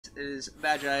It is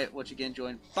Magi, once again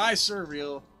joined by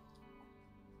Surreal.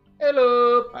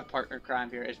 Hello! My partner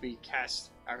crime here as we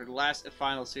cast our last and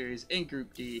final series in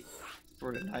Group D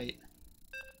for tonight.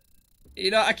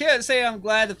 You know, I can't say I'm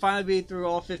glad to finally be through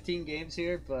all 15 games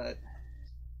here, but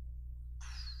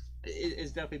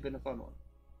it's definitely been a fun one.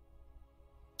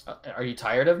 Are you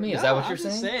tired of me? Is that what you're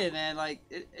saying? I'm just saying, man, like,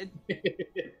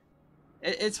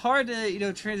 it's hard to, you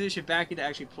know, transition back into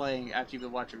actually playing after you've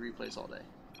been watching replays all day.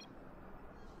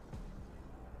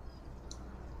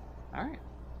 Alright.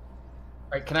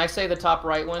 Alright, can I say the top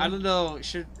right one? I don't know.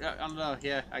 I don't know.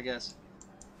 Yeah, I guess.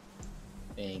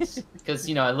 Thanks. Because,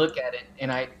 you know, I look at it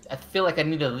and I feel like I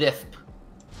need a lisp.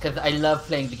 Because I love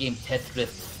playing the game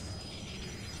Trethris.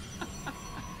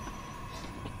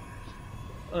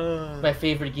 My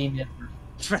favorite game ever.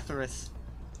 Trethris.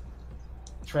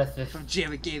 Trethris. From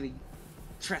Jammin' Gaming.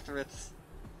 Trethris.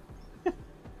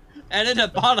 And in the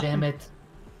bottom. Damn it.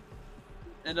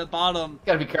 In the bottom.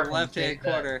 Gotta be careful. Left-hand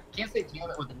corner. Can't say damn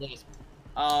it with a lisp.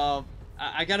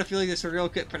 I got a feeling this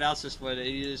Surreal couldn't pronounce this one, and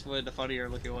you just wanted the funnier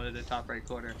looking one in the top right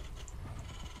corner.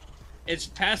 It's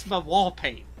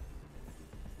Passmwalpain.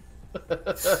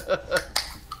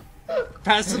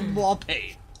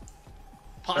 Passmwalpain.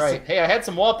 Alright, hey, I had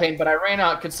some wall paint, but I ran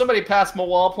out. Could somebody pass my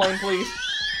wall plane, please?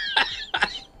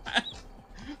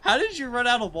 How did you run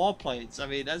out of wall planes? I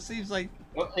mean, that seems like...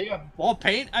 Well, yeah. Wall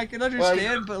paint, I can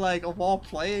understand, but like a wall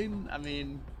plane, I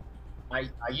mean... I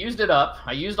used it up.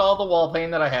 I used all the wall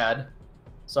paint that I had.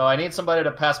 So I need somebody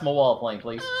to pass my wall plane,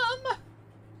 please. I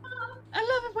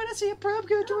love it when I see a probe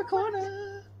go to a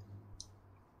corner.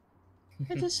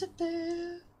 And just sit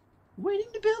there, waiting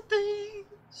to build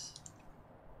things.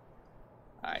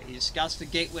 Alright, he scouts the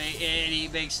gateway and he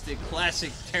makes the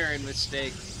classic Terran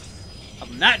mistake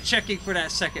of not checking for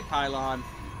that second pylon.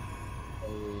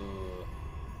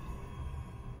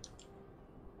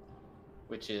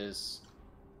 Which is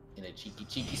in a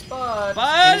cheeky spot.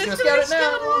 But he's gonna scout it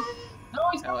now. No,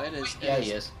 he's not. Oh, it is. Yeah,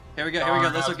 he is. Here we go. Here we go.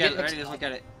 Let's look at it. Ready? Let's look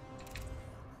at it.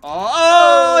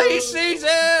 Oh, he sees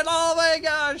it! Oh my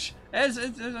gosh! This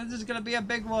is gonna be a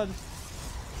big one.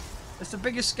 It's the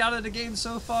biggest scout of the game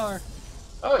so far.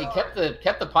 Oh, he kept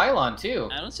the pylon too.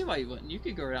 I don't see why you wouldn't. You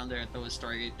could go around there and throw a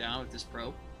Stargate down with this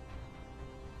probe.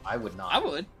 I would not. I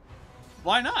would.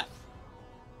 Why not?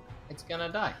 It's gonna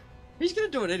die. He's gonna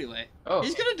do it anyway. Oh,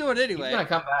 he's gonna do it anyway. He's gonna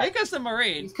come back. Here comes the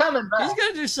Marine. He's coming back. He's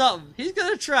gonna do something. He's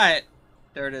gonna try it.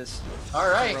 There it is. All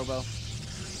right. Robo.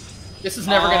 This is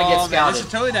never gonna get scouted. Man, this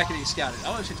is totally not gonna get scouted. I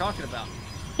don't know what you're talking about.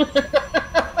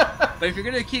 But if you're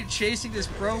gonna keep chasing this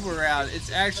probe around,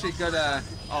 it's actually gonna...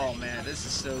 Oh man, this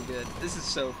is so good. This is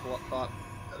so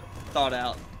thought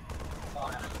out.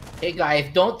 Hey guys,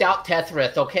 don't doubt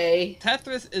Trethris, okay?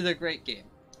 Trethris is a great game.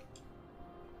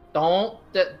 Don't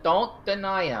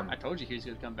deny him. I told you he was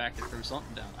gonna come back and throw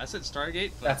something down. I said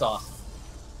Stargate. But... That's awesome.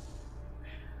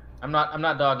 I'm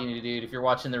not dogging you, dude. If you're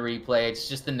watching the replay, it's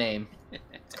just the name.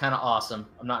 It's kind of awesome.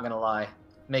 I'm not gonna lie.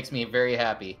 It makes me very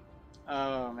happy.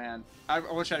 Oh man, I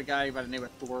wish I had a guy by the name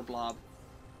of Thor Blob,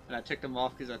 and I took him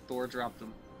off because Thor dropped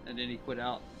him, and then he quit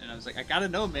out, and I was like, I gotta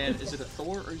know, man, is it a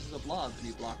Thor or is it a Blob? And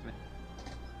he blocked me.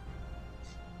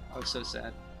 I was so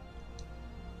sad.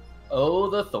 Oh,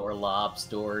 the Thor Lob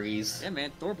stories. Yeah,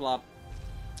 man, Thor Blob.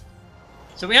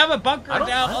 So we have a bunker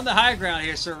down on the high ground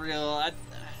here, Surreal.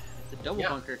 The double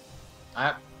bunker.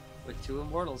 With 2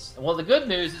 immortals. Well, the good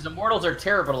news is immortals are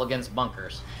terrible against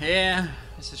bunkers. Yeah,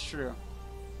 this is true.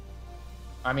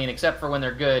 I mean, except for when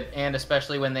they're good, and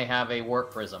especially when they have a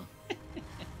warp prism.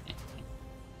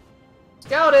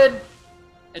 Scouted!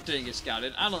 It didn't get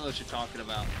scouted. I don't know what you're talking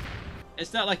about.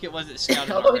 It's not like it wasn't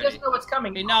scouted Although already. he doesn't know what's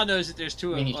coming. He now knows that there's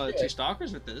two two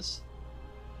stalkers with this.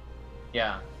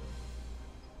 Yeah.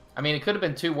 I mean, it could have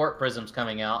been 2 warp prisms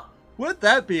coming out. Wouldn't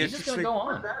that be He's interesting? just gonna go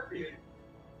on.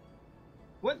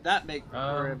 Wouldn't that make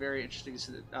for a very interesting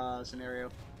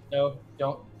scenario? No,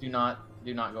 do not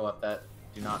go up that.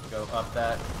 Do not go up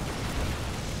that.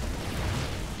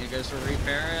 He goes for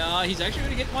repair. He's actually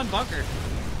going to get 1 bunker.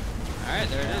 Alright,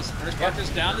 there it is. First bunker's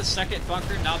down, the second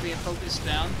bunker not being focused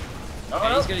down.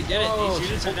 And he's going to get it. These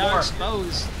units are now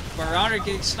exposed. Marauder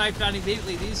getting sniped out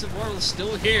immediately. These immortals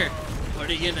still here,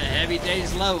 putting in a heavy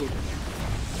day's load.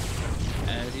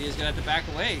 As he is going to have to back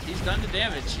away. He's done the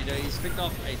damage. You know, he's picked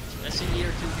off a SCV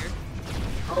or 2 here.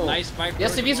 Oh. Nice fight. The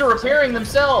SCVs are repairing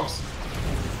themselves.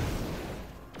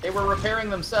 They were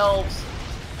repairing themselves.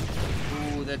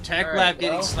 Ooh, the tech lab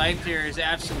getting sniped here is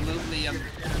absolutely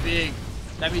big.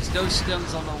 That means no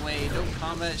stems on the way, no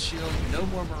combat shield, no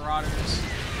more marauders.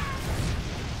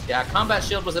 Yeah, combat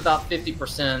shield was about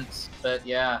 50%, but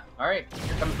yeah. Alright,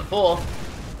 here comes the pull.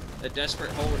 The desperate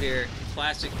hold here,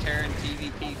 classic Terran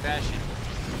PvP fashion.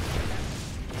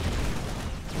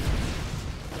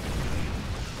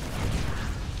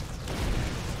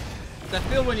 I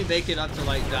feel when you make it up to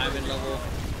like diamond level,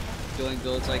 doing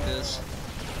builds like this.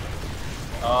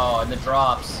 Oh, and the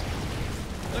drops.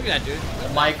 Look at that, dude.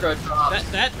 The micro drops.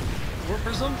 That Warp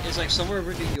Prism is like somewhere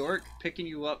over New York picking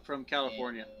you up from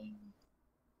California.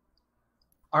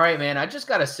 All right, man. I just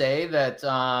gotta say that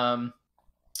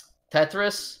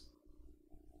Trethris,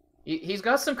 he's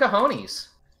got some cojones,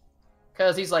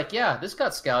 because he's like, yeah, this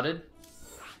got scouted.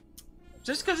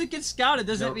 Just because it gets scouted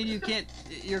doesn't mean you can't.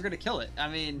 You're gonna kill it. I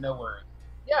mean, no worry.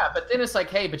 Yeah, but then it's like,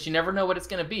 hey, but you never know what it's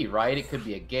gonna be, right? It could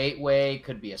be a gateway, it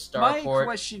could be a starport. My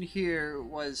question here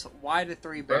was, why the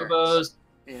 3 barracks? Robos.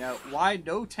 You know, why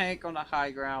no tank on the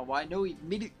high ground? Why no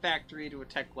immediate factory to a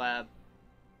tech lab?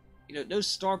 You know, no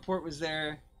starport was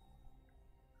there.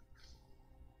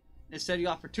 Instead, you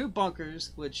offer 2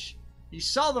 bunkers, which you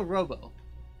saw the robo.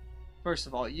 First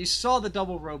of all, you saw the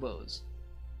double robos.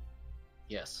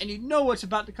 Yes. And you know what's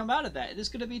about to come out of that. It is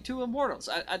going to be 2 immortals.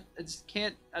 I just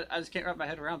can't wrap my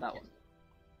head around that one.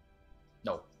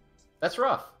 No, that's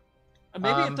rough.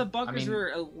 Maybe if the bunkers were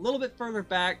a little bit further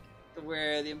back, to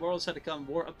where the immortals had to come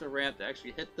more up the ramp to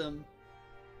actually hit them.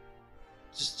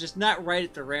 Just not right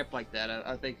at the ramp like that.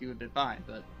 I think he would have been fine.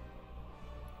 But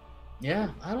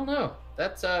yeah, I don't know.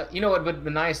 That's you know, it would have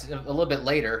been nice a little bit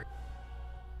later.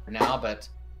 Now, but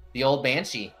the old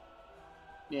Banshee.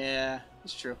 Yeah,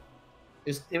 it's true.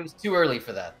 It was too early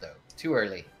for that, though. Too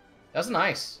early. That was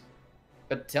nice.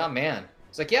 But, man,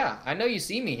 it's like, yeah, I know you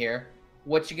see me here.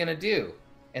 What you gonna do?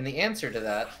 And the answer to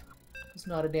that is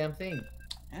not a damn thing.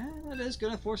 And that is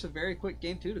gonna force a very quick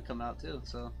game 2 to come out, too,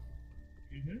 so.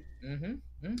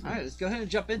 Alright, let's go ahead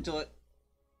and jump into it.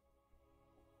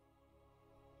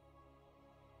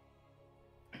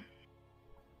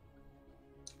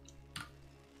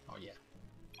 Oh, yeah.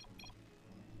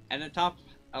 And the top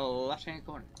left-hand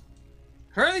corner.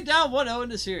 Currently down 1-0 in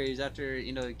the series after,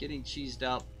 you know, getting cheesed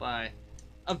out by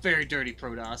a very dirty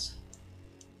Protoss.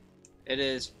 It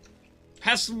is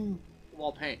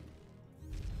Passmwalpain.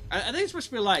 I think it's supposed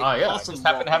to be like awesome. I just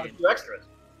happen to have a few extras.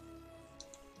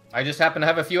 I just happen to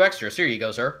have a few extras. Here you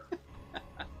go, sir.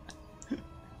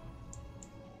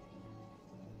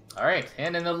 All right,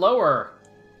 and in the lower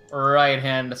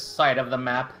right-hand side of the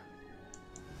map,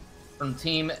 from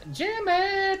Team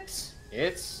Jammit,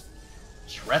 it's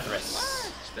Trethris.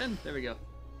 Spin. There we go.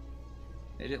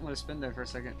 They didn't want to spin there for a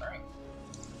second. All right.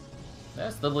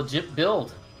 That's the legit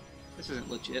build. This isn't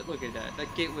legit. Look at that.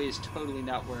 That gateway is totally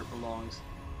not where it belongs.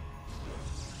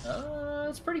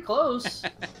 It's pretty close.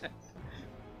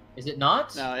 Is it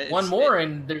not? No, one more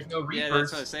and there's no Reapers. Yeah,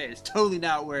 that's what I say. It's totally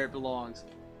not where it belongs.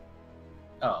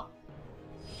 Oh.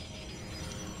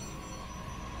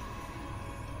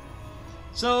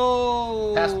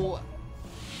 So...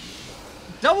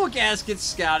 Double gas gets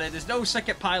scouted. There's no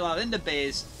second pylon in the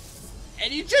base.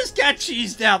 And you just got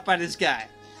cheesed out by this guy.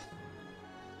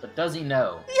 But does he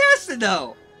know? He has to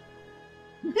know.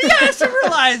 He has to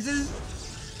realize this.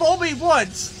 Fool me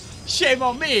once, shame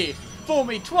on me. Fool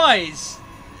me twice.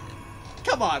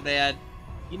 Come on, man.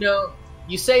 You know,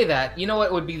 you say that. You know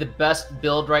what would be the best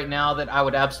build right now that I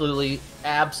would absolutely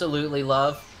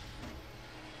love?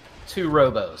 2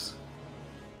 Robos.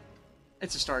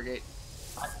 It's a Stargate.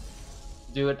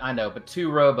 Do it, I know, but 2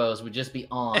 Robos would just be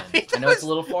on. I know it's a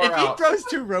little far out. If he throws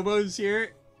 2 Robos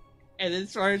here, and then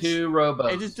starts 2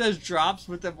 Robos, and just does drops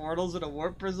with Immortals and a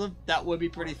Warp Prism, that would be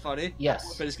pretty funny.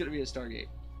 Yes. But it's gonna be a Stargate.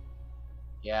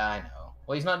 Yeah, I know.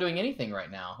 Well, he's not doing anything right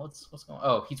now. What's going on?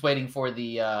 Oh, he's waiting for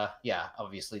the, yeah,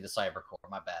 obviously the Cyber Core.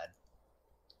 My bad.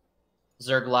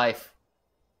 Zerg life.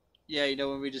 Yeah, you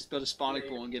know, when we just build a spawning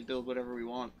pool and build whatever we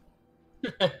want.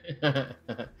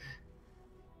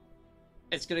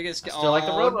 It's gonna get still like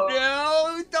the Robo.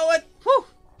 No, throw it! Whew.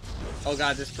 Oh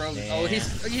god, this probe. Damn. Oh,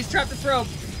 he's trapped the probe.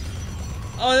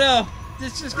 Oh no,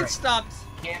 this just gets stopped.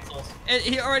 Cancels. And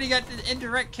he already got the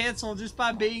indirect cancel just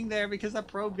by being there because the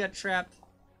probe got trapped.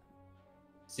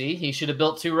 See, he should have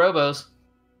built 2 Robos.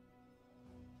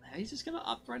 He's just gonna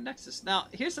uprun Nexus. Now,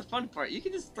 here's the fun part. You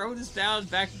can just throw this down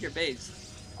back at your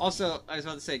base. Also, I was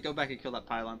about to say, go back and kill that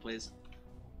pylon, please.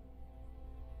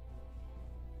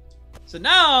 So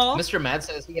now... Mr. Mad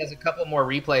says he has a couple more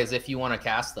replays if you want to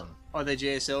cast them. Are they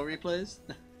JSL replays?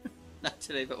 Not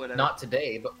today, but whatever. Not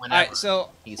today, but whenever, Alright, so...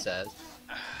 he says.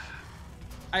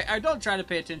 I don't try to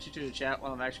pay attention to the chat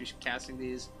while I'm actually casting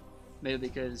these. Maybe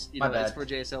because, you know, it's for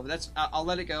JSL, but that's... I'll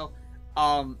let it go.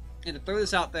 And to throw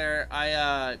this out there,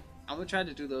 I'm gonna try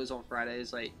to do those on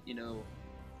Fridays, like, you know,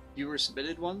 viewer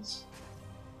submitted ones.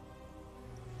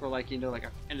 For like, you know, like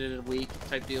a end of the week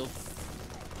type deal.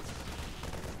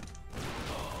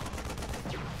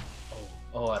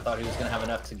 Oh, I thought he was going to have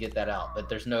enough to get that out, but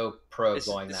there's no probe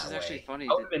going that way. This is actually funny.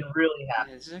 I would have been really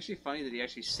happy. Yeah, this is actually funny that he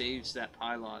actually saves that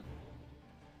pylon.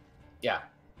 Yeah.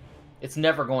 It's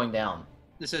never going down.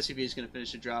 This SUV is going to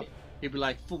finish the job. He'd be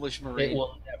like, foolish Marine. It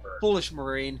will never. Foolish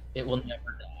Marine. It will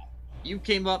never die. You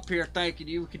came up here thinking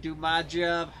you could do my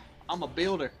job. I'm a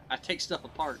builder. I take stuff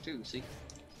apart too, see?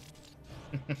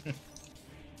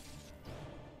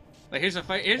 But here's a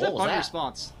fun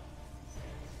response.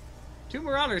 2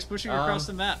 Marauders pushing across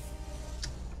the map.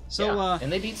 So, yeah.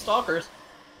 And they beat Stalkers.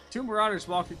 2 Marauders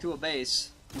walked into a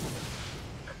base.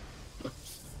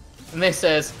 And they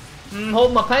says,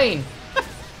 hold my pain.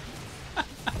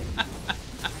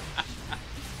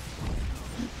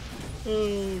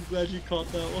 Oh, glad you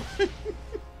caught that one.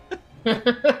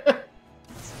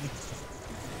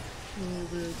 Oh,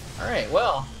 man. Alright,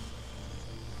 well.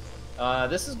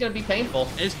 This is going to be painful.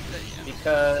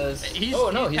 Because... He's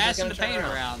passing the pain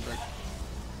around. But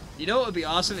you know what would be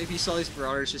awesome if you saw these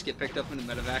Marauders just get picked up in the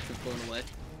medevac and flown away?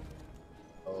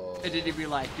 Oh. And then you'd be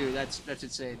like, dude, that's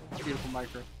insane. Beautiful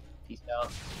micro. Peace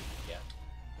out. Yeah.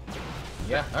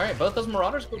 Yeah, alright, both those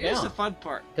Marauders go down. Here's the fun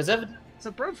part.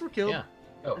 So probes were killed. Yeah.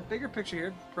 Oh. The bigger picture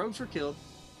here, probes were killed.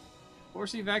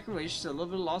 Forced evacuation, so a little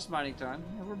bit of lost mining time.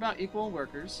 And we're about equal in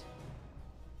workers.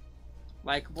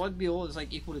 Like, 1 mule is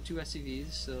like equal to 2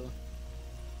 SCVs, so...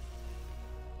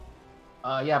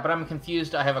 Yeah, but I'm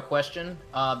confused. I have a question.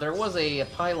 There was a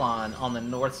pylon on the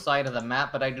north side of the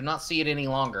map, but I do not see it any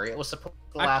longer. It was supposed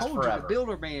to last forever. I told you, the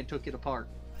builder man took it apart.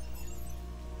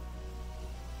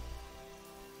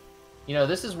 You know,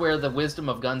 this is where the wisdom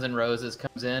of Guns N' Roses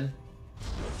comes in.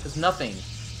 Because nothing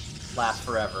lasts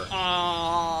forever.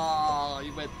 Oh,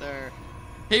 you went there.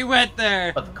 He went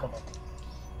there! But the color.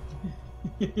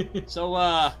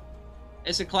 So,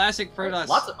 it's a classic Protoss.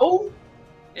 Lots of... Oh!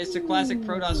 It's a classic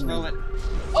Protoss moment.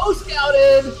 Oh,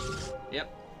 scouted!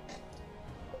 Yep.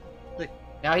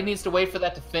 Now he needs to wait for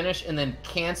that to finish and then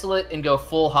cancel it and go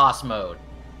full Haas mode.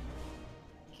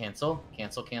 Cancel,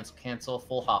 cancel, cancel, cancel,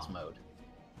 full Haas mode.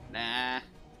 Nah.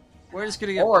 We're just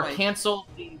gonna get Or Blink. cancel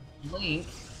the blink.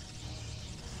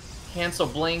 Cancel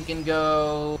blink and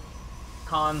go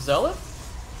Con Zealot?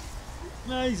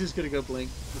 Nah, he's just gonna go Blink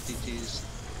with DTs.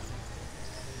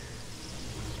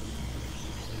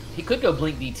 He could go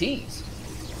blink DTs.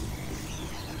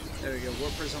 There we go,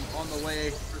 Warp Prism on the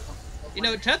way. You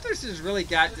know, Trethris has really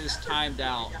got this timed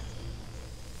out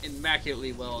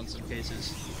immaculately well in some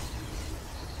cases.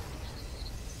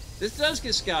 This does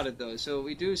get scouted though, so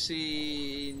we do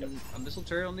see a missile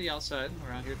turret on the outside,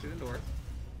 around here to the north.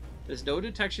 There's no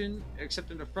detection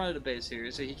except in the front of the base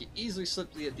here, so he can easily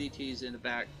slip the DTs in the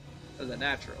back of the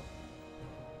natural.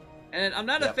 And I'm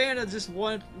not a fan of just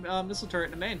one missile turret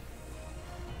in the main.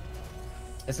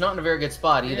 It's not in a very good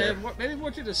spot either. Yeah, maybe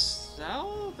more to the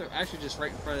south, or actually just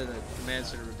right in front of the command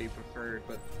center would be preferred,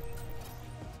 but...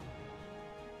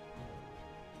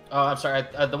 Oh, I'm sorry.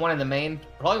 The one in the main,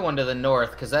 probably one to the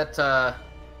north, because that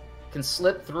can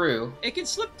slip through. It can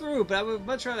slip through, but I would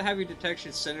much rather have your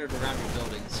detection centered around your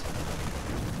buildings.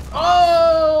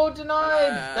 Oh,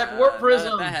 denied! That warp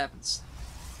prism! That happens.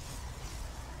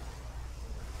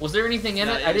 Was there anything in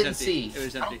it? I didn't see. It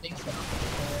was empty. I don't think so.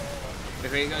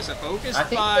 If he goes to focus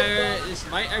fire, this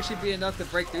might actually be enough to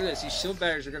break through this. These shield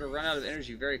barriers are going to run out of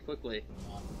energy very quickly.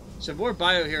 So more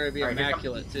bio here would be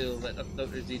immaculate too, but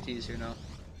there's DTs here now.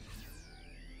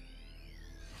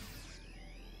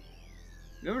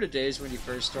 Remember the days when you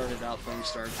first started out playing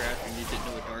StarCraft and you didn't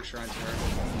know what Dark Shrines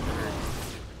were? Or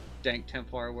Dank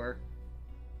Templar were?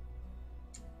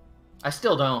 I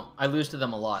still don't. I lose to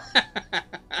them a lot.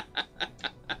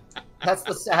 That's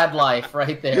the sad life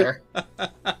right there.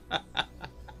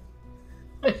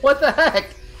 What the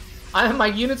heck? My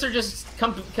units are just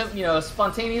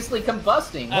spontaneously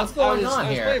combusting. What's going on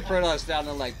here? I was playing Protoss down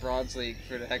in like Bronze League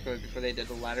for the heck of it before they did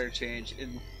the ladder change,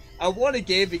 and I won a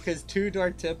game because 2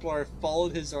 Dark Templar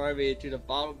followed his army to the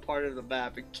bottom part of the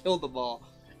map and killed them all.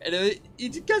 And he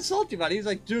got salty about it. He was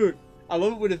like, dude, I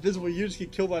love it when invisible units can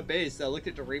kill my base. And I looked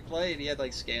at the replay and he had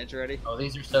like scans ready. Oh,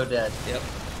 these are so dead. Yep.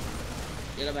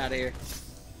 Get him out of here.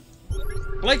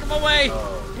 Blink him away!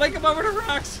 Oh. Blink him over the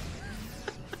rocks!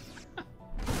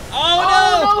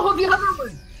 Oh no! The other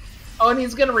one! Oh, and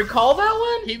he's gonna recall that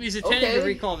one? He was intending to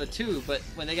recall the 2, but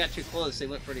when they got too close, they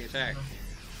went for the attack.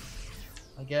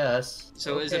 I guess.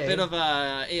 So it was a bit of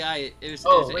AI. It was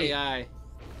AI.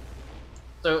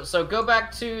 So go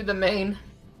back to the main.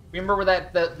 Remember where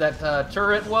that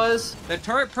turret was? The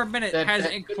turret per minute has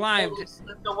climbed.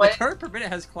 The turret per minute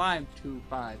has climbed to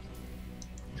 5.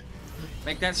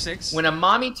 Make that 6. When a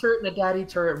mommy turret and a daddy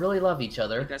turret really love each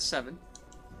other. Make that 7.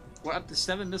 We're up to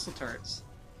 7 missile turrets.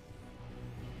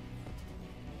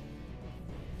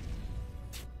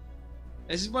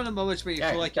 This is one of the moments where you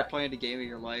feel like you're playing the game of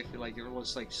your life. You're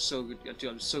just like so good.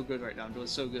 Dude, I'm so good right now. I'm doing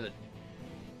so good.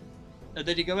 And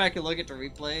then you go back and look at the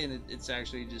replay, and it's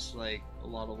actually just like a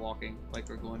lot of walking, like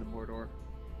we're going to Mordor.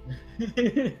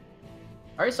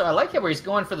 All right, so I like it where he's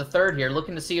going for the third here,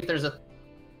 looking to see if there's a.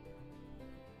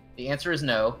 The answer is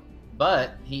no,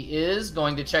 but he is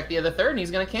going to check the other third, and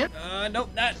he's going to cancel.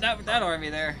 Nope, not with that army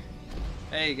there.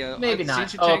 There you go. Maybe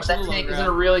not. Oh, but that tank is in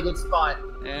a really good spot.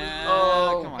 Yeah,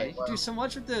 come on. You can do so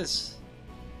much with this.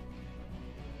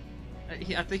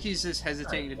 I think he's just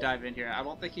hesitating to dive in here. I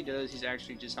don't think he knows he's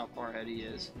actually just how far ahead he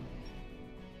is.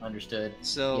 Understood.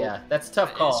 So yeah, that's a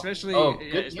tough call. Especially,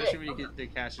 especially when you get the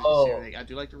casters. I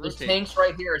do like to rotate. This tank's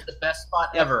right here is the best spot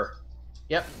ever.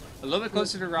 Yep. A little bit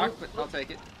closer to rock, but I'll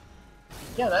take it.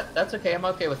 Yeah, that's okay. I'm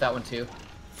okay with that one too.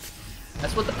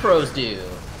 That's what the pros do.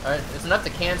 All right, it's enough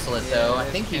to cancel it though. I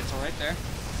think cancel right there.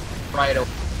 Right away.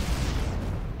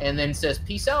 And then says,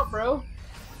 "Peace out, bro."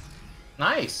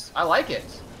 Nice. I like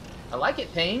it. I like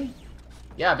it, Pain.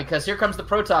 Yeah, because here comes the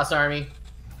Protoss army.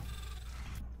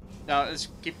 Now,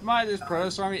 keep in mind, this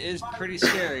Protoss army is pretty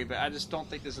scary, but I just don't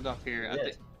think there's enough here. I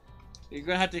think you're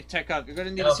going to have to tech up. You're going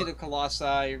to need to see the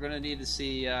Colossi. You're going to need to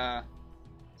see the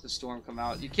Storm come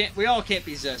out. We all can't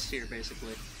be Zest here,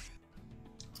 basically.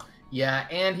 Yeah,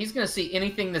 and he's going to see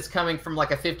anything that's coming from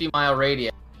like a 50-mile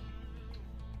radius.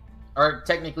 Or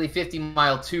technically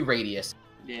 50-mile 2 radius.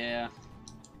 Yeah.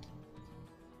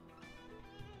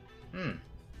 So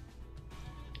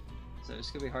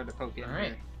it's gonna be hard to poke in.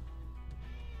 Alright.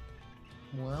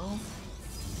 Well,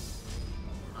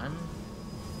 I'm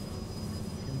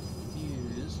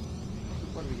confused.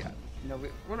 What do we got?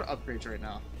 What are upgrades right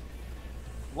now?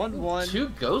 1-1. 2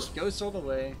 ghosts? Ghosts all the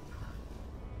way.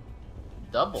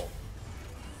 Double.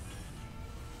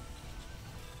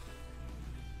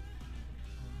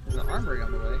 There's an armory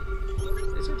on the way.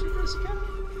 Is there 2 Ghost Academy?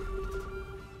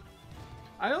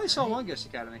 I only saw 1 Ghost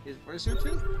Academy. Is there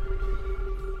 2?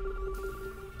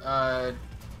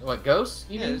 What, ghosts?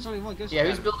 Yeah, there's only 1 Ghost Academy.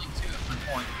 Yeah, he's building 2 at one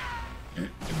point.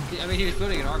 I mean, he was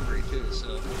building an armory too,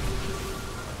 so.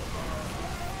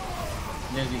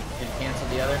 Did he cancel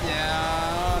the other?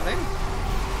 Yeah, maybe.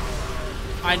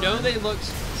 I know they looked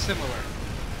similar.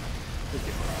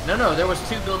 No, there was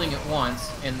 2 building at once,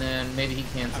 and then maybe he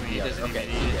canceled the other. Okay,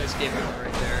 he just gave it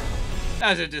right there. That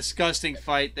was a disgusting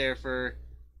fight there for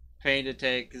Pain to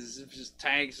take, because it's just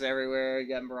tanks everywhere. You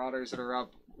got Marauders that are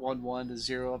up 1-1 to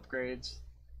 0 upgrades.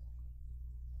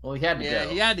 Well, he had to go. Yeah,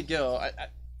 he had to go.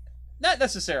 Not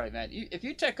necessarily, man. If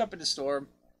you tech up into Storm,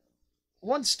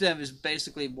 1 stem is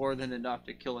basically more than enough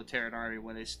to kill a Terran army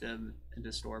when they stem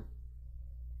into Storm.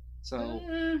 So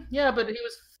yeah, but he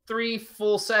was 3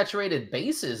 full saturated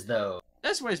bases though.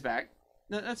 That's ways back.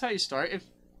 That's how you start. If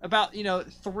about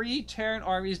 3 Terran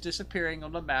armies disappearing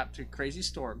on the map to crazy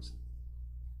storms,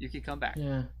 you can come back.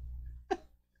 Yeah.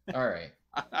 All right.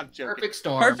 I'm joking. Perfect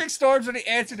storm. Perfect storms are the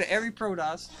answer to every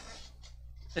Protoss,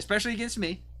 especially against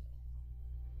me.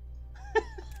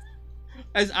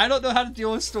 As I don't know how to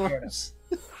deal with storms.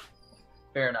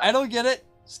 Fair enough. I don't get it.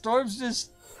 Storms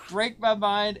just break my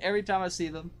mind every time I see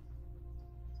them.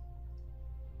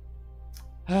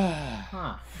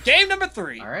 Game number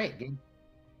 3. All right, game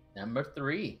number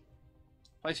 3.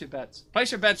 Place your bets.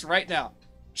 Place your bets right now.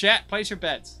 Chat, place your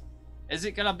bets. Is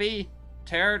it gonna be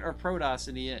Terran or Protoss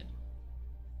in the end?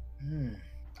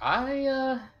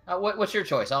 What's your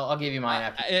choice? I'll give you mine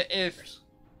after. If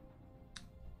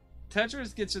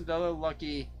Trethris gets another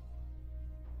lucky,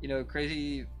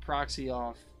 crazy proxy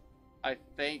off, I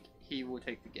think he will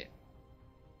take the game.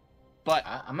 But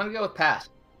I'm gonna go with Pass.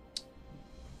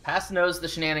 Pass knows the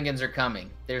shenanigans are coming.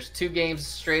 There's 2 games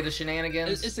straight of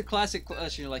shenanigans. It's the classic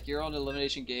question. Like, you're on an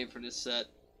elimination game for this set,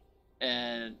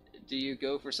 and do you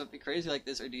go for something crazy like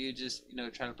this, or do you just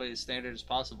try to play as standard as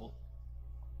possible?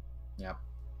 Yep.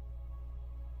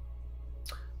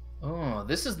 Oh,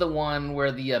 this is the one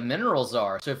where the minerals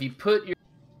are. So if you put your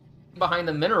behind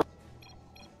the mineral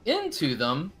into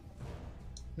them,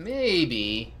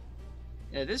 maybe.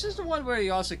 Yeah, this is the one where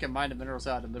you also can mine the minerals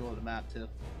out in the middle of the map too.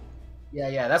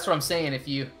 Yeah, that's what I'm saying. If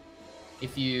you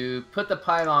put the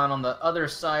pylon on the other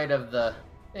side of the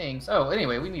things. Oh,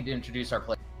 anyway, we need to introduce our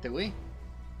player. Did we?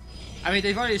 I mean,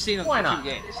 they've already seen them Why for not? 2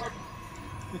 games.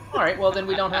 All right, well then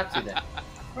we don't have to then.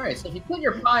 All right, so if you put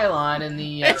your pylon in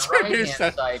the right-hand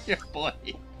side. Your boy.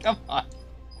 Come on.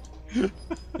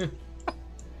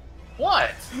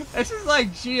 What? This is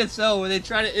like GSO where they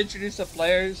try to introduce the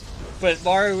players, but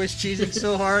Mario was cheesing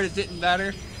so hard it didn't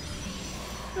matter.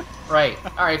 Right.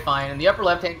 All right, fine. In the upper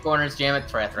left-hand corner is Jam at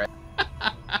Trethris.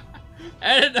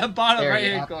 And in the bottom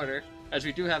right-hand corner, as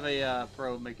we do have a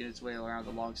pro making its way around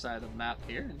the long side of the map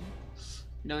here.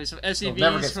 You know, some He'll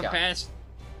never get SCVs from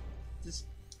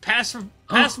scouted.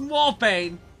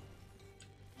 Passmwalpain.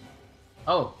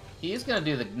 Oh, he's gonna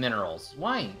do the minerals.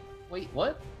 Why? Wait,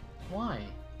 what? Why?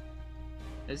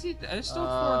 Is he? There's still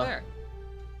 4 there.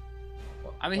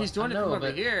 I mean, he's doing it from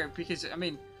over here because, I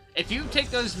mean, if you take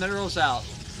those minerals out,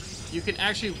 you can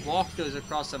actually walk those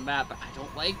across the map. But I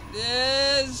don't like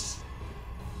this.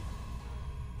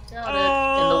 Got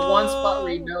it. In the one spot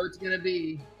where you know it's gonna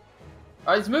be.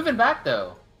 Oh, he's moving back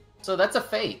though, so that's a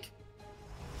fake.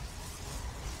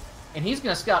 And he's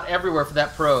gonna scout everywhere for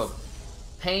that probe.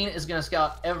 Pain is gonna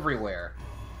scout everywhere.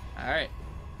 All right.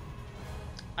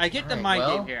 I get the mind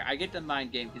game here. I get the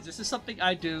mind game because this is something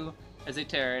I do as a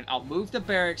Terran. I'll move the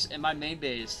barracks in my main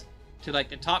base to like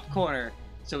the top corner.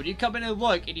 So when you come in and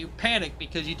look and you panic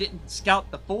because you didn't scout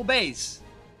the full base,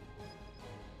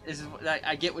 this is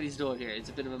I get what he's doing here. It's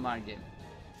a bit of a mind game.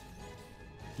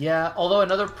 Yeah, although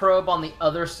another probe on the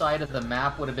other side of the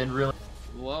map would have been really.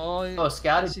 Well,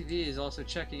 scouted. CV is also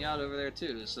checking out over there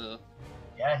too. So.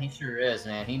 Yeah, he sure is,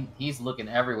 man. He's looking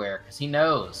everywhere because he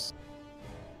knows.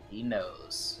 He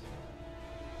knows.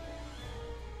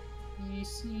 He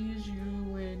sees you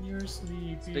when you're sleeping.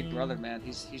 It's Big Brother, man.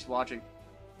 He's watching.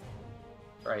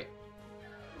 Right.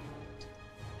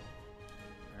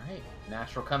 Alright.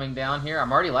 Natural coming down here.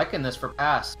 I'm already liking this for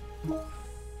pass.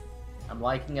 I'm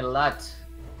liking it a lot.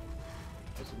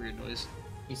 That's a weird noise.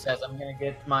 He says I'm gonna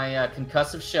get my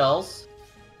concussive shells.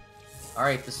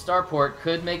 Alright, the starport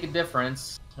could make a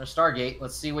difference. Or Stargate.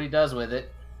 Let's see what he does with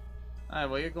it. Alright,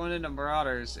 well, you're going into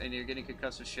Marauders and you're getting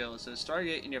concussive shells. So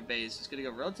Stargate in your base is going to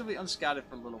go relatively unscouted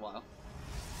for a little while.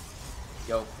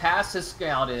 Yo, Pass has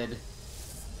scouted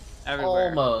Everywhere.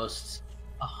 almost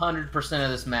 100%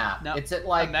 of this map. Now, it's at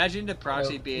like imagine the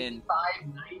proxy being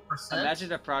 85-90%. Imagine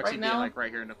the proxy right being now? like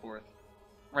right here in the 4th,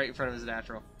 right in front of his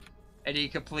natural, and he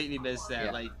completely missed that.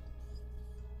 Yeah. Like,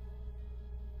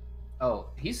 oh,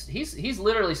 he's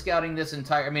literally scouting this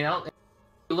entire. I mean, I don't. If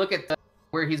you look at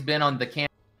where he's been on the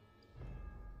camp.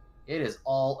 It is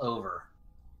all over.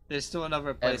 There's still a number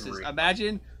of places.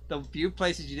 Imagine the few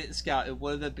places you didn't scout, and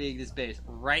one of them being this base,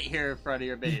 right here in front of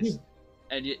your base.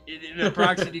 And in the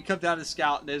proxy, you come down to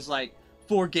scout, and there's like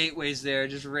 4 gateways there,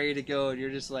 just ready to go, and you're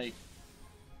just like,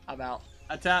 I'm out.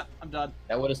 I tap, I'm done.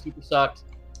 That would have super sucked.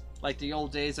 Like the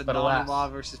old days of But Nonuma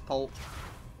versus Pulp.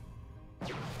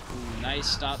 Ooh, nice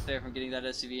stop there from getting that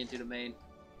SCV into the main.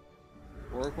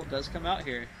 Oracle does come out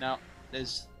here. Now,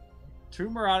 there's 2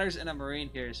 Marauders and a Marine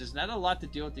here, so there's not a lot to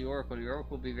deal with the Oracle. The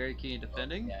Oracle will be very keen in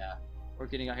defending. Yeah. Or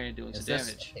getting out here and doing some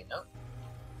damage. Okay, no.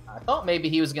 I thought maybe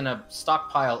he was gonna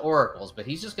stockpile Oracles, but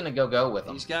he's just gonna go with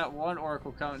them. He's got 1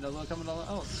 Oracle coming, another coming on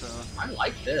the so. I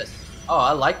like this. Oh,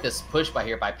 I like this push by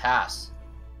here by Pass.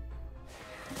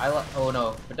 Oh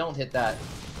no, but don't hit that.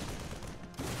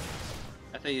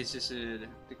 I think it's just to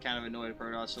kind of annoy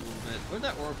Protoss a little bit. Where'd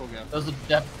that Oracle go? Those are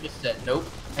definitely set. Nope.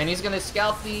 And he's gonna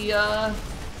scout the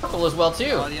Oracle as well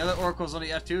too. Oh, the other Oracle's on the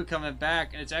F2 coming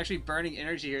back, and it's actually burning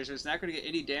energy here, so it's not going to get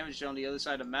any damage on the other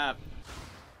side of the map.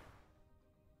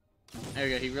 There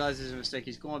we go. He realizes his mistake.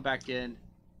 He's going back in.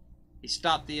 He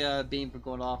stopped the beam from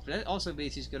going off. That also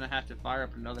means he's going to have to fire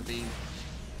up another beam.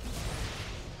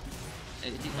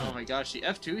 And oh my gosh, the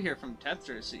F2 here from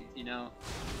Trethris, you know.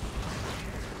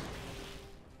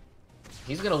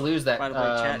 He's gonna lose that. By the way,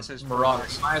 chat says Marauder.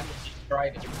 He might as well just try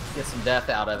to get some death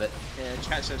out of it. Yeah,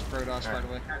 chat says Protoss, by the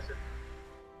way.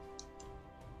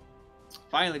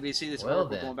 Finally, we see this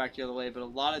Oracle going back the other way, but a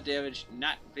lot of damage,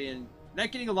 not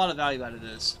getting a lot of value out of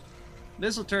this.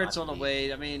 Missile turrets on the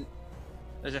way. I mean,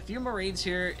 there's a few Marines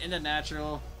here in the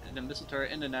natural, and a missile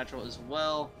turret in the natural as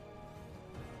well.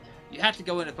 You have to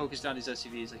go in and focus down these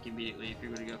SCVs like immediately if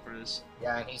you're going to go for this.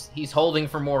 Yeah, and he's holding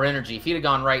for more energy. If he'd have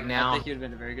gone right now, I think he would have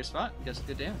been in a very good spot. He does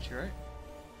good damage. You're right.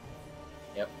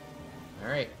 Yep. All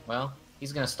right. Well,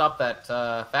 he's going to stop that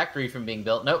factory from being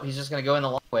built. Nope. He's just going to go in the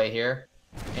long way here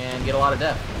and get a lot of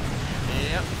death.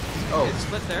 Yep. Oh, good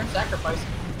split there. Sacrifice.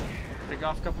 Pick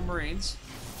off a couple Marines.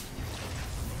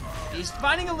 He's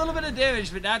finding a little bit of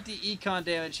damage, but not the econ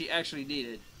damage he actually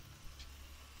needed.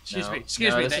 Excuse me,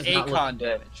 the ACON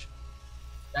damage.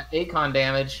 That ACON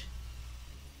damage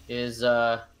is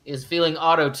feeling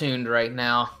auto-tuned right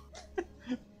now.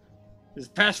 This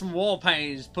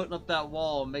Passmwalpain is putting up that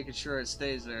wall and making sure it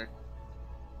stays there.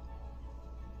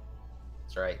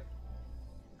 That's right.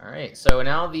 Alright, so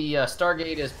now the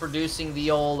Stargate is producing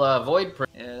the old Void...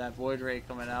 Yeah, that Void Ray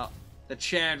coming out. The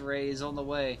Chad Ray is on the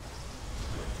way.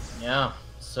 Yeah,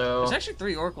 so... There's actually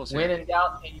 3 Oracles here. When in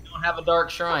doubt and you don't have a Dark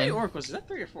Shrine. How many Oracles? Is that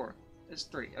 3 or 4? It's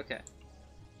 3, okay.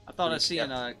 I thought I was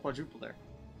seeing a quadruple there.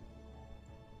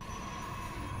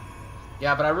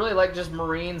 Yeah, but I really like just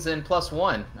Marines and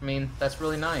 +1. I mean, that's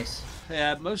really nice.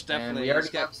 Yeah, most definitely. And we already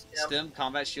got have stem,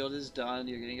 combat shield is done.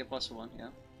 You're getting a +1. Yeah,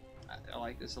 I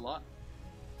like this a lot.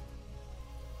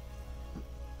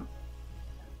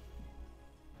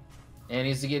 And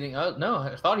he's getting. Oh no,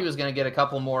 I thought he was going to get a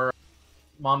couple more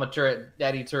Mama turret,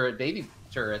 Daddy turret, Baby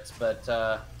turrets, but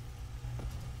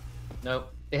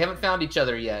nope. They haven't found each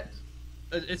other yet.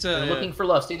 They're looking for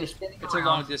love. See, they're spinning It's around, a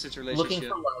long distance relationship. looking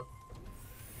for love.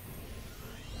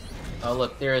 Oh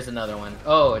look, there is another one.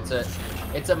 Oh, it's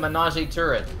a Menage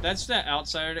turret. That's that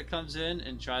outsider that comes in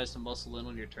and tries to muscle in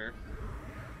on your turf.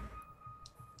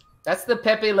 That's the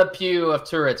Pepe Le Pew of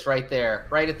turrets right there,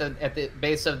 right at the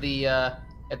base of the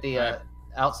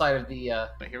outside of the.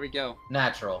 But here we go.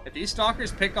 Natural. If these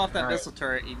stalkers pick off that missile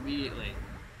turret immediately.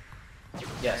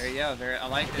 Yes. There you go. There, I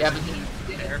like this. Yeah, but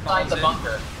he inside the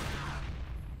bunker.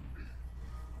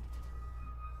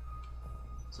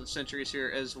 Some sentries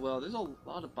here as well. There's a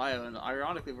lot of bio, and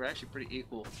ironically, we're actually pretty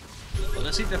equal. But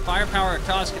let's see if the firepower of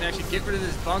Toss can actually get rid of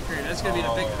this bunker, and that's going to be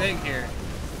the big thing here.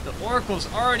 The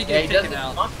Oracle's already getting taken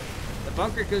out. The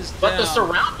bunker goes down. But the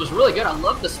surround was really good. I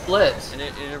love the split. And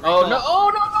it oh no!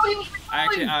 Oh no! He was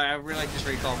recalling. I really like this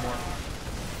recall more.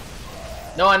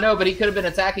 No, I know, but he could have been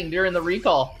attacking during the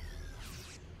recall.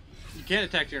 You can't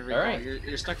attack during recall. Right.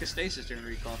 You're stuck to stasis during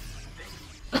recall.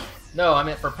 No, I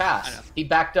meant for pass. He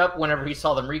backed up whenever he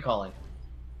saw them recalling.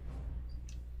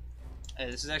 Hey,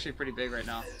 this is actually pretty big right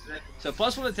now. So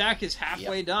 +1 attack is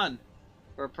halfway done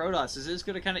for Protoss. This is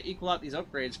going to kind of equal out these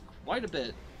upgrades quite a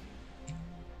bit.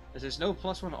 As there's no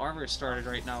 +1 armor started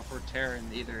right now for Terran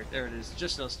either. There it is.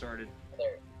 Just now started.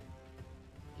 There.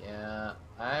 Yeah,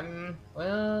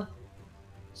 well,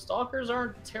 Stalkers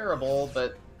aren't terrible,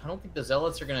 but I don't think the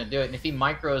Zealots are going to do it. And if he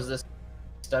micros this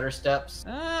stutter steps...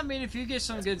 I mean, if you get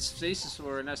some good stasis,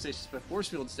 or not stasis, but force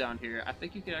fields down here, I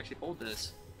think you can actually hold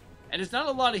this. And it's not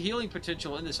a lot of healing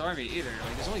potential in this army either.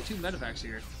 Like, there's only 2 medevacs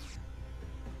here.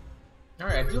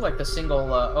 Alright, I do like the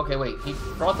single... okay, wait. He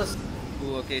brought this...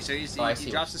 Ooh, okay, so he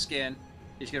drops the scan.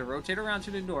 He's going to rotate around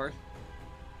to the north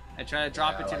and try to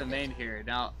drop it to the main here.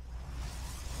 Now,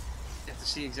 you have to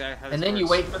see exactly how this And then works. you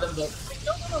wait for them to...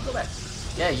 No, go back.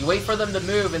 Yeah, you wait for them to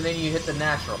move, and then you hit the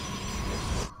natural.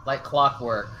 Like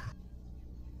clockwork.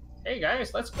 Hey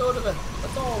guys, let's go to the...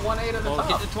 Let's all 1A to the top.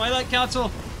 Get the Twilight Council.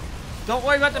 Don't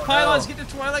worry about the pylons. No. Get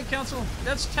the Twilight Council.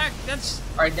 That's tech. That's...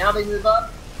 Alright, now they move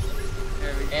up.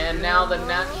 There we go. And now the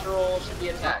natural should be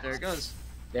attacked. There it goes.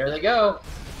 There they go.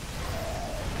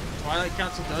 Twilight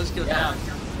Council does go down,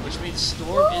 which means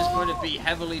Storm is going to be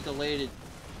heavily delayed.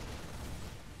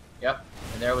 Yep,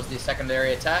 and there was the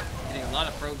secondary attack. Getting a lot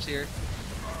of probes here.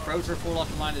 Probes were pulled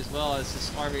off the line as well as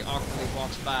this army awkwardly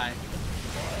walks by.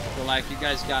 They're like, you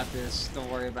guys got this. Don't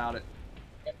worry about it.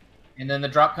 Yep. And then the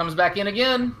drop comes back in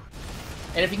again.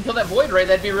 And if you can kill that Void Ray,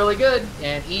 that'd be really good.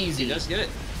 And easy. He does get it.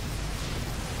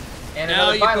 And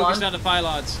now you focus down the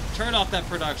pylons. Turn off that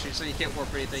production so you can't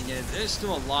warp anything in. There's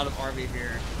still a lot of army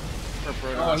here for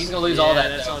Protoss. Oh, he's going to lose all that.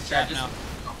 That's all trapped now.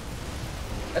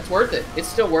 That's worth it. It's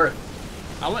still worth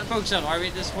it. I wouldn't focus on army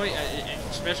at this point,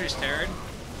 especially as Terran.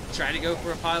 Try to go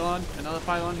for a pylon, another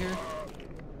pylon here.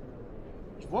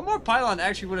 One more pylon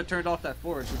actually would have turned off that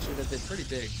forge, which would have been pretty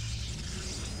big.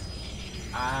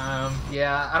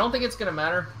 Yeah, I don't think it's gonna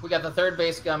matter. We got the third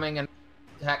base coming and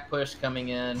attack push coming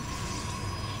in.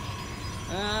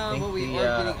 Well, we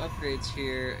are getting upgrades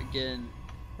here again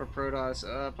for Protoss.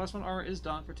 +1 armor is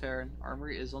done for Terran.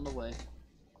 Armory is on the way.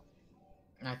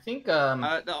 I think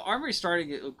the armory starting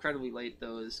incredibly late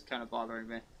though is kind of bothering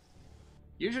me.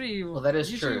 Usually, you would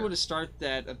have started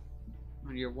that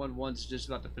when your 1-1's just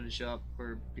about to finish up,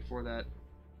 or before that.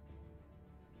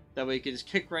 That way you can just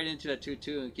kick right into that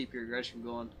 2-2 and keep your aggression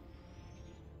going.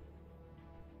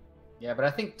 Yeah, but I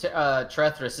think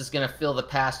Trethris is going to feel the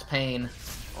past pain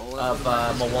of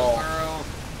Mawal.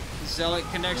 Zealot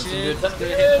connection. It's going to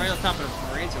hit right on top of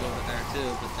the Marines a little bit there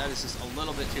too, but that is just a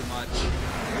little bit too much.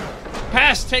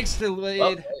 Pass takes the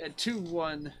lead at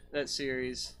 2-1 that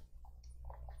series.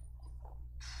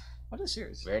 What a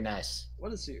series. Very nice.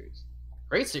 What a series.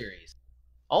 Great series.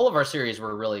 All of our series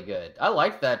were really good. I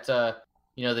like that,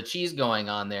 you know, the cheese going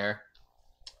on there.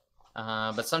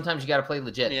 But sometimes you got to play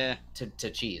legit to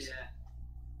cheese. Yeah.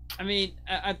 I mean,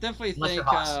 I definitely think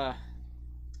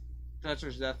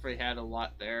Trethris definitely had a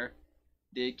lot there.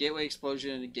 The Gateway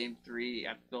Explosion in Game 3,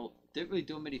 I felt, didn't really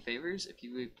do him any favors. If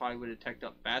he probably would have teched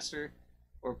up faster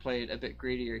or played a bit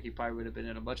greedier, he probably would have been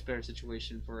in a much better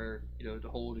situation for, you know, to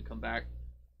hold and come back.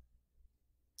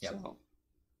 Yep. So,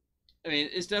 I mean,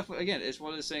 it's definitely, again, it's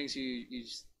one of those things you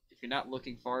just, if you're not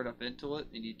looking far enough into it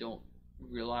and you don't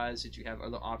realize that you have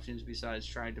other options besides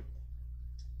trying to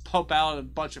pump out a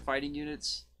bunch of fighting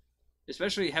units,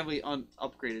 especially heavily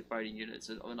upgraded fighting units,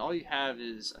 and all you have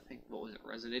is, I think, what was it,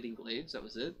 Resonating Glaives? That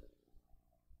was it.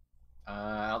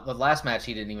 The last match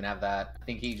he didn't even have that. I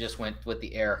think he just went with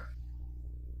the air.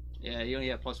 Yeah, you only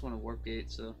have +1 of Warp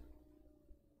Gate, so.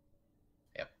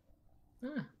 Yep.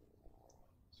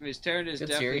 So his Terran is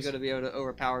definitely going to be able to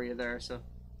overpower you there, so.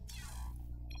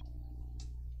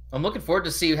 I'm looking forward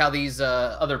to see how these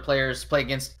other players play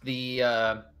against the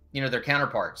their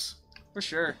counterparts. For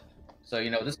sure. So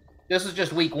this is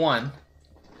just week 1,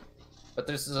 but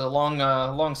this is a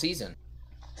long season.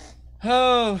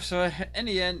 Oh, so in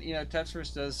the end,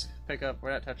 Trethris does pick up.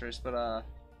 Well, not Trethris, but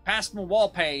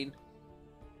Passmwalpain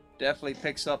definitely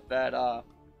picks up that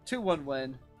 2-1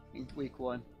 win in week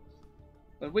 1.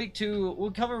 But week 2,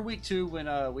 we'll cover week 2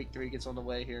 when week 3 gets on the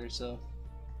way here. So.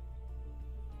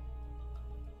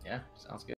 Yeah, sounds good.